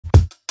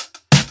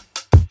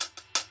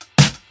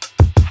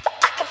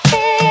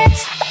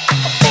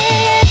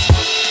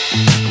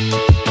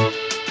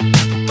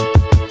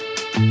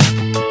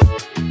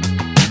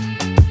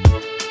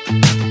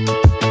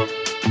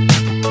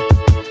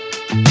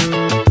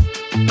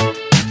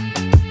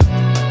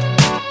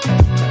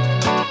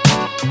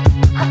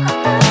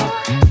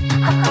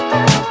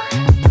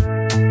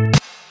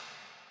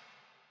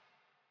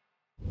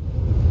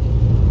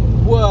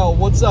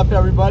What's up,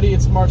 everybody?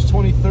 It's March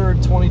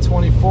 23rd,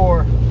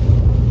 2024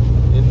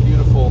 in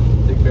beautiful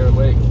Big Bear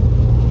Lake.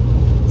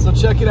 So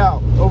check it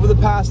out. Over the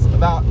past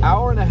about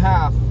hour and a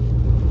half,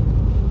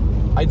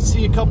 I'd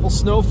see a couple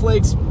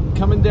snowflakes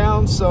coming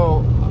down,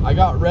 so I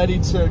got ready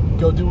to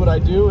go do what I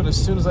do, and as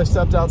soon as I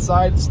stepped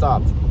outside, it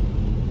stopped.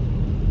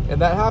 And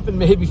that happened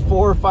maybe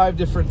 4 or 5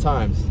 different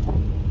times.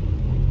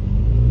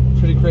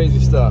 Pretty crazy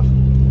stuff.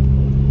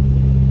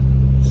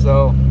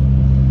 So,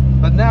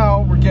 but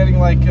now we're getting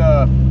like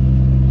a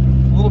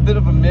little bit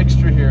of a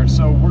mixture here,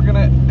 so we're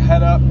gonna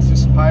head up to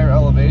some higher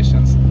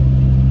elevations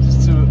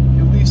just to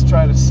at least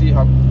try to see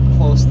how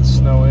close the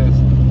snow is.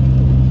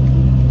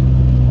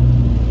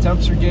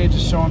 Temperature gauge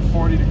is showing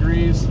 40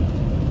 degrees.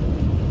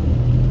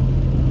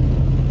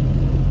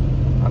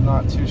 I'm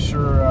not too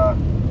sure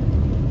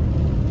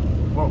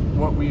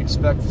what we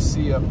expect to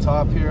see up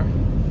top here,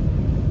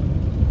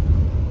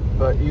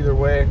 but either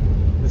way,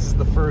 this is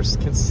the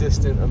first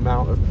consistent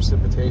amount of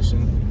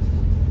precipitation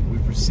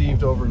we've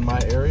received over in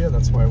my area.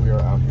 That's why we are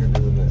out here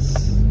doing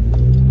this.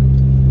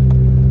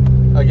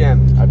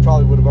 Again, I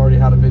probably would have already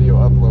had a video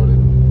uploaded.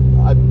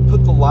 I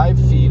put the live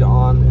feed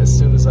on as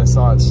soon as I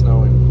saw it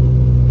snowing.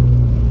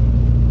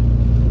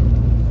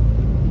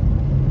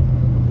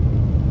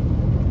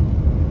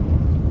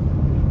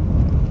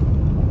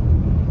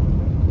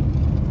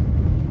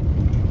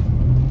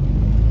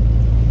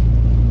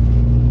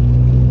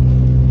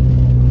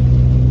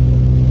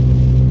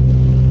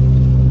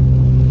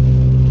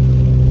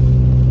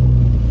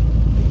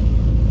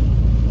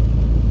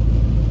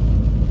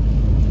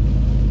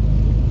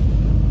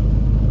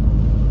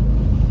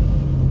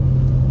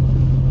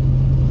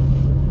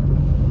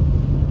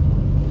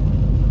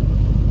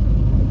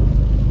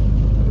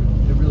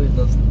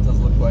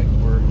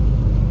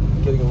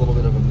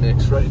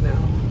 Right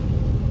now,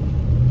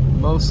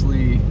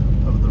 mostly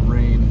of the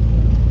rain.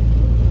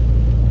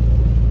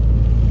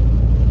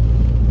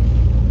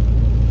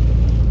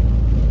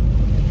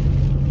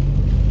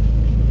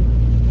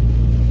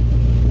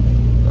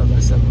 As I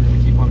said, we're going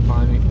to keep on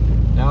climbing.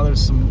 Now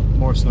there's some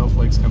more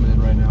snowflakes coming in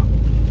right now.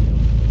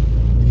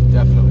 You can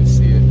definitely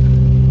see it.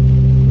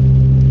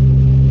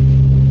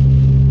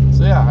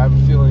 So yeah, I have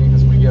a feeling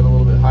as we get a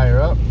little bit higher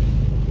up,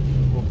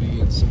 we'll be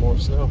in some more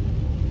snow.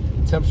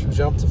 Temperature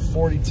jumped to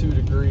 42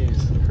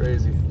 degrees.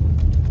 Crazy.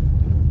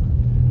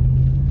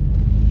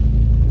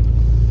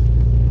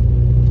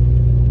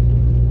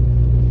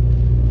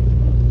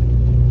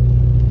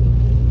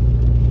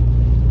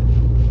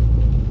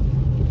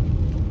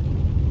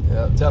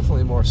 Yeah,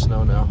 definitely more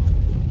snow now.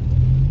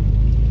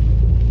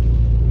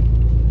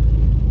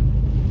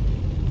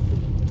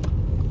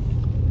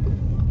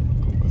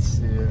 Let's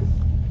see here.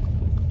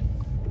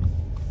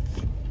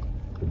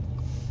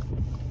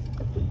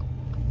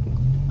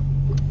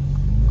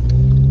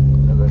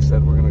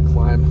 Said we're gonna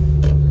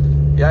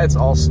climb. Yeah, it's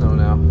all snow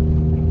now.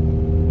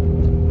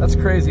 That's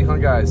crazy, huh,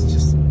 guys? It's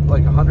just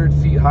like 100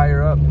 feet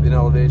higher up in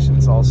elevation,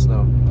 it's all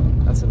snow.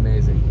 That's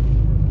amazing.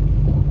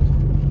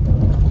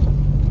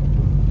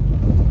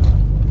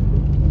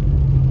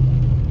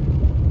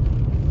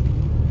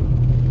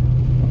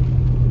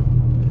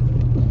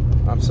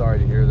 I'm sorry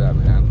to hear that,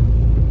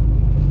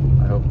 man.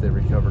 I hope they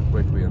recover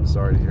quickly. I'm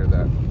sorry to hear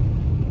that.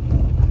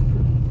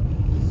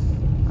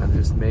 I'm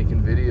just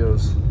making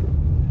videos.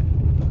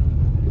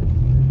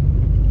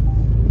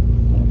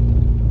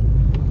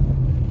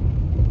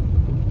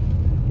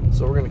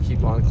 So we're going to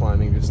keep on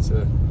climbing just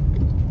to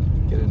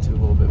get into a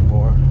little bit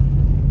more.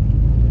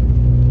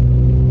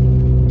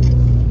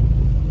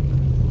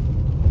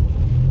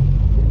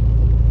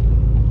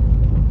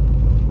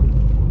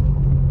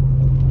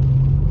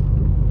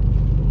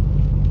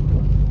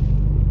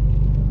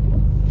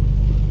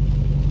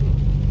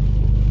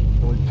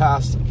 And we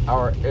passed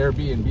our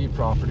Airbnb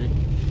property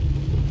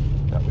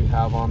that we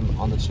have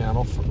on the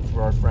channel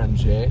through our friend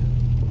Jay.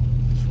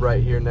 It's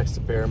right here next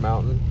to Bear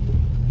Mountain.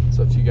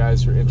 So if you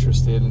guys are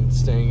interested in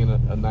staying in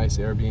a nice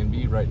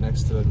Airbnb right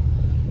next to,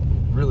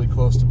 really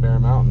close to Bear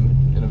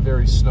Mountain, in a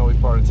very snowy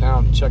part of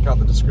town, check out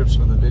the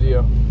description of the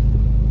video.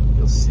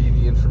 You'll see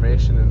the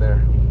information in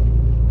there.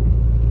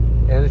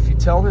 And if you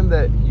tell him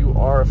that you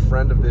are a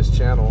friend of this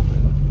channel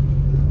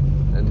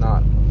and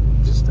not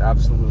just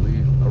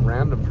absolutely a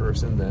random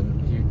person, then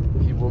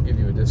he will give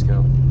you a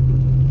discount.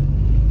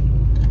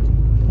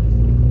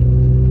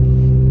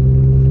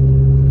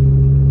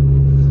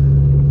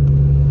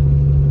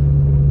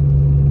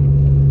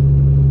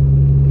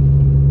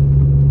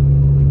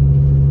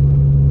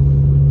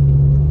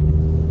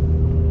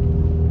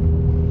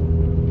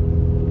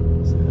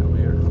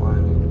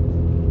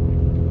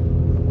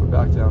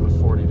 Down to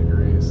 40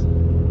 degrees.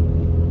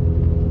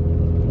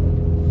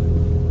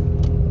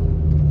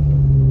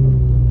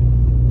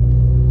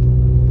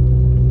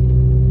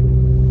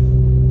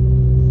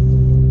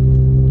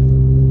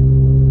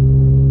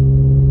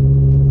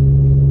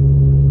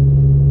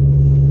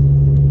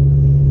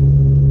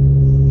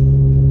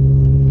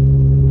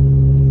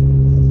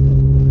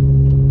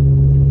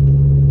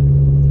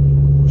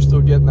 We're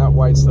still getting that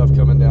white stuff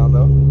coming down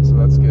though, so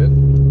that's good.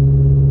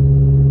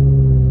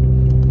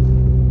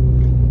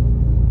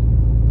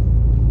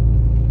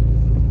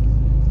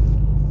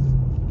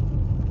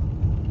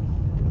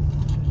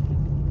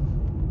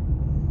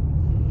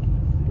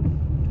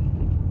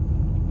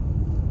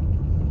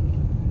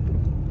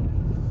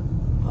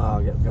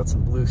 Got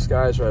some blue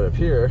skies right up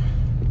here.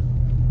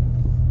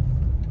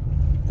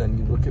 Then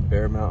you look at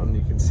Bear Mountain,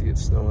 you can see it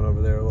snowing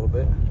over there a little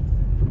bit.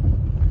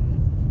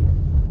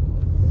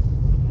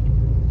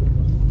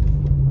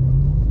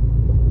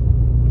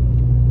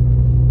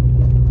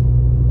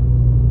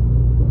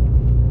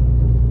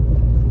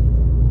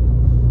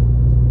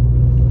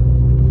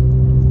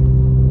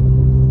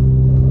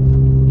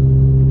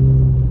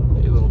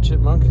 Hey, little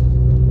chipmunk.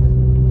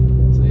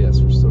 So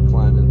yes, we're still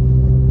climbing.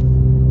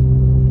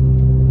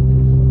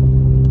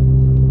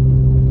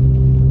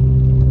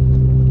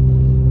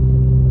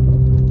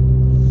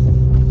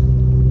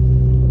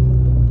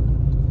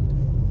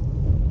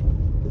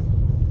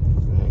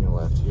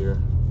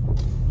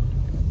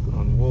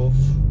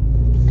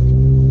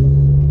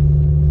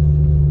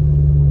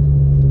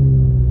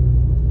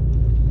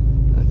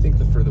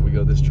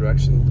 This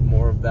direction, the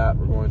more of that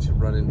we're going to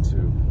run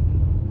into.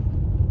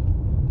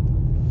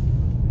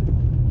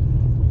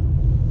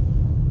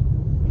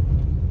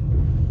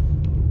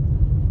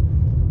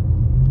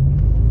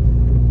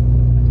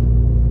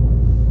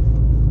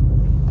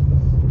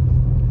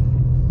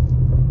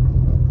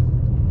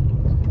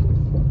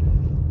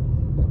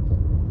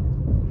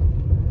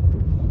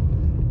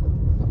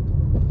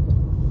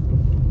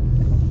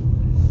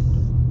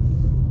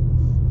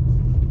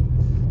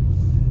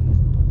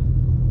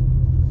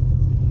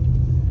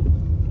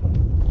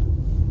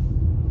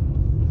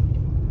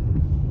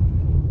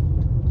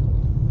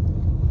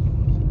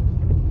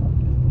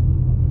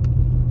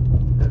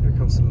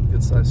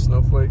 Size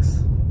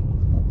snowflakes.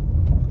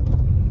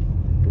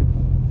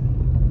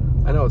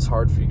 I know it's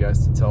hard for you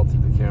guys to tell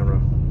through the camera,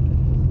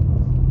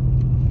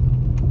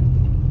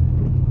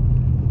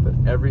 but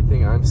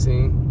everything I'm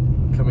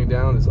seeing coming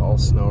down is all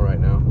snow right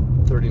now.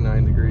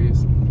 39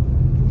 degrees.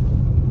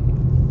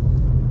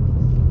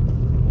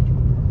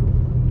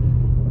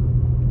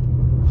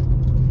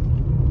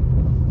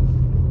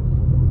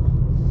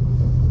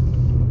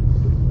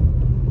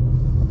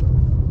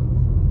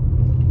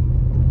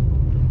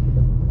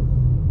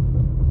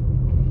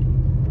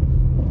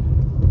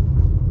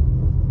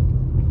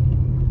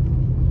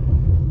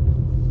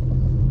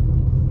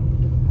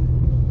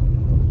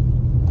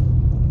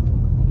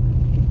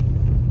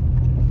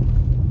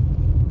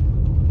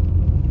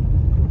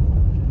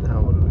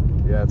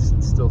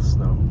 It's still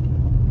snow.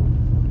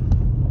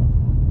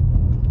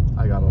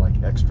 I gotta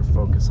like extra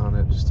focus on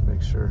it just to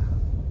make sure.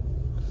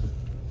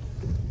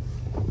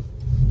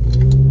 I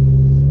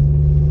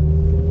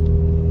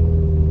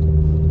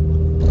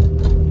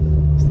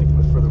was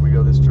thinking the further we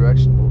go this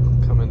direction,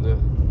 we'll come into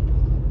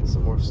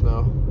some more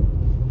snow.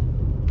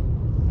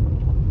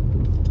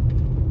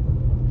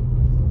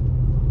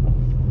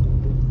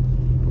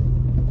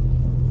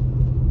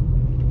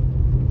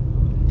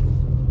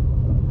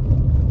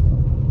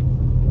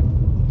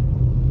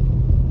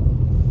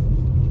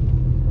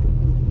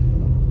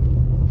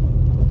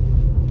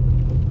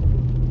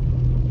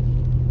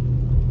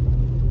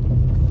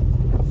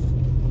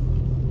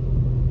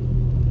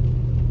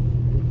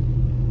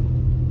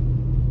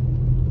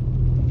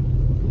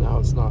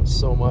 It's not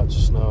so much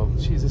snow.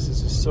 Jeez, this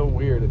is just so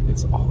weird.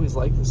 It's always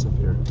like this up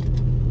here. I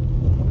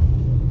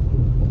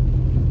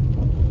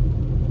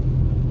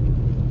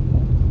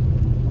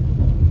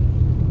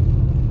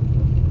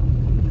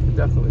can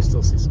definitely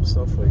still see some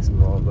snowflakes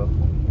involved though.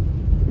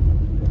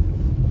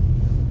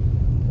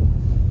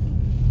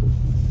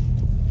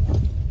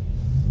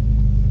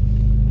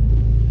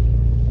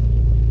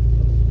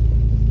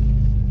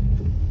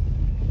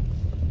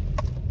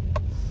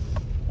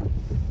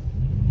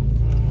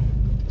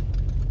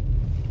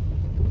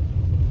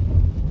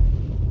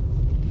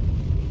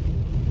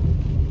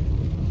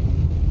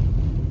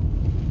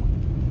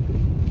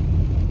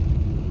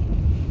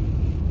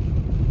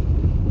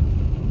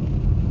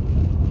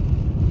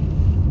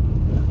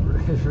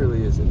 It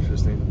really is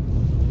interesting.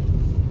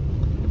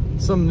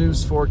 Some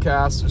news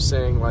forecasts are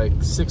saying like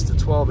 6 to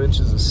 12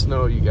 inches of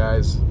snow, you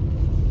guys.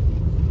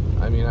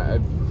 I mean,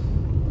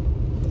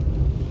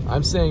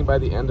 I'm saying by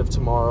the end of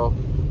tomorrow,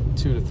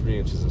 2 to 3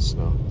 inches of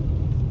snow.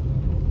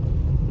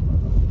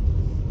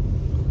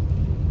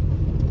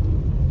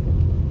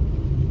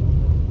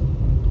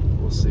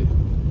 We'll see.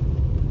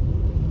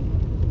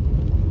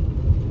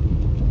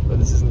 But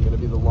this isn't going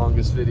to be the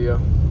longest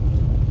video.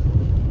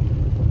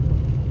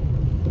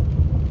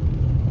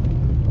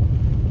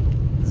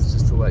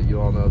 To let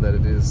you all know that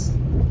it is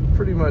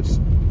pretty much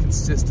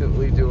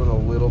consistently doing a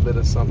little bit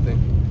of something.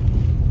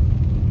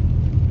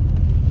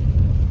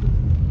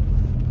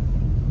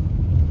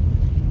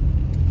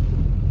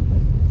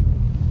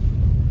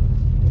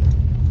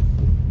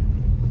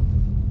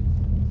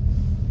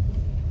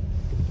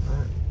 All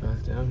right,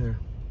 back down here.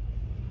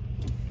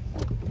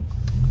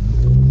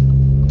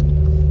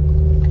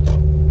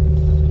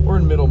 We're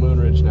in Middle Moon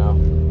Ridge now.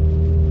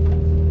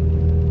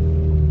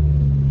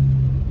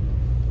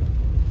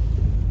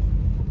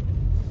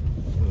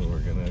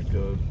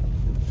 Go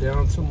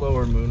down to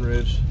Lower Moon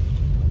Ridge.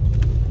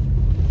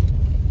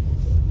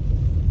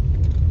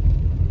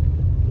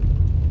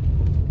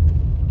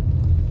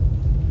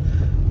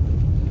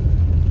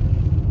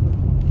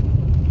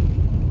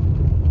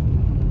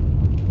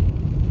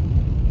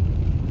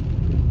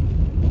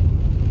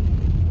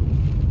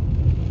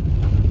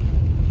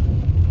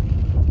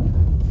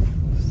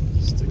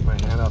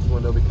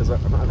 though, because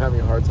I'm having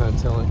a hard time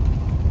telling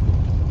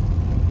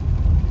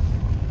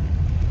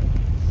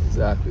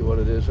exactly what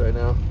it is right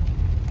now.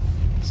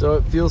 So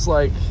it feels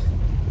like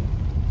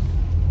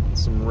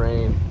some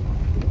rain.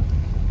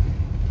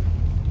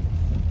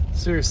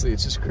 Seriously,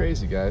 it's just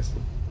crazy, guys.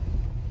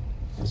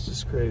 It's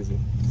just crazy.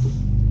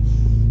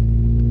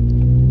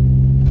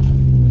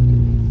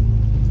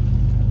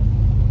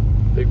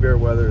 Big Bear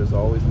weather is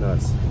always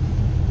nuts.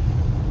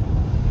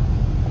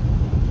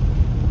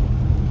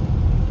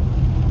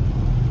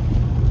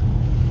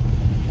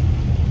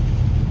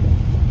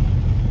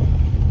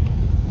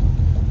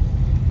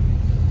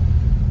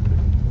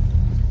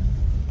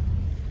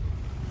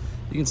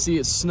 You can see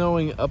it's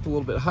snowing up a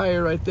little bit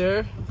higher right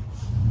there.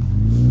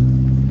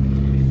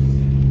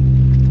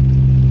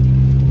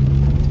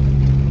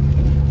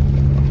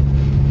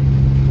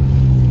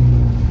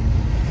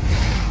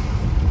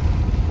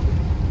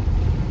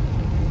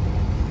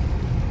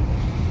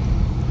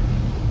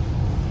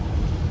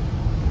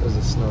 There's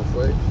a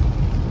snowflake.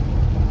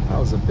 That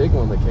was a big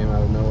one that came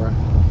out of nowhere.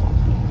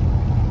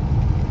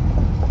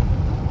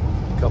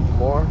 A couple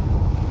more.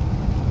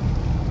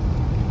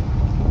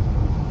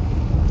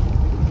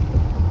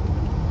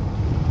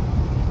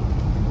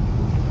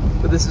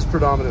 But this is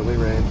predominantly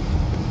rain.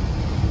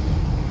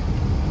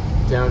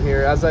 Down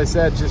here, as I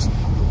said, just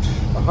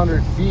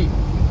 100 feet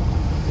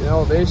in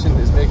elevation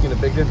is making a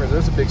big difference.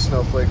 There's a big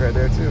snowflake right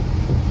there too.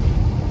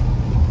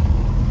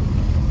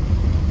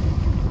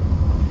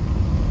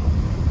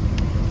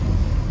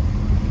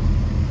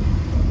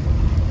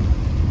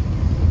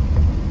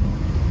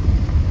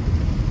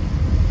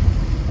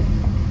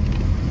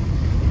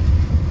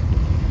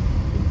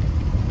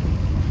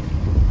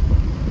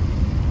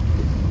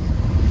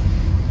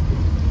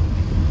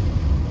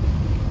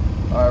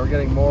 All right, we're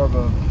getting more of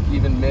an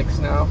even mix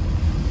now.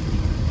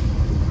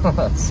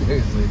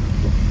 Seriously,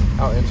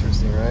 how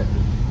interesting, right?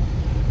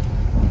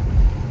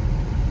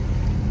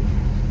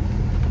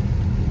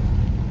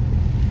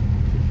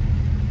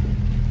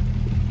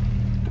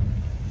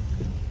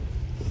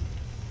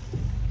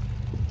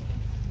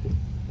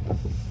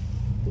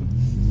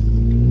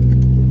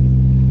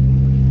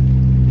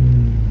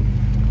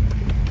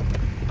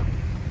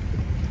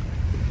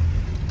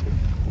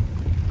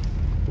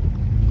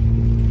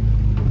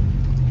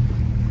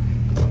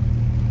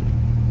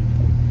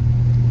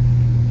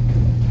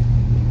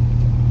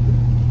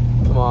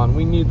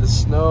 We need the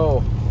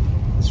snow.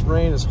 This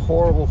rain is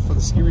horrible for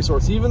the ski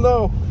resorts, even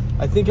though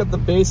I think at the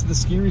base of the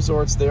ski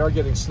resorts they are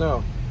getting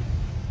snow,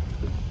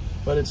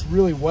 but it's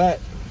really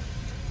wet.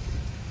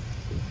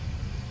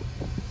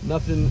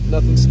 Nothing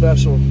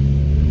special.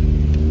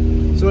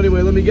 So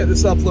anyway, let me get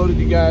this uploaded,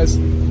 you guys.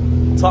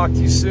 Talk to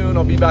you soon.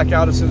 I'll be back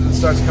out as soon as it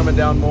starts coming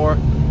down more,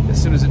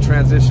 as soon as it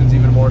transitions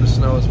even more to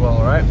snow as well.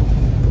 All right,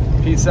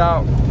 peace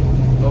out.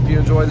 Hope you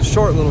enjoy the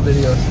short little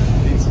videos.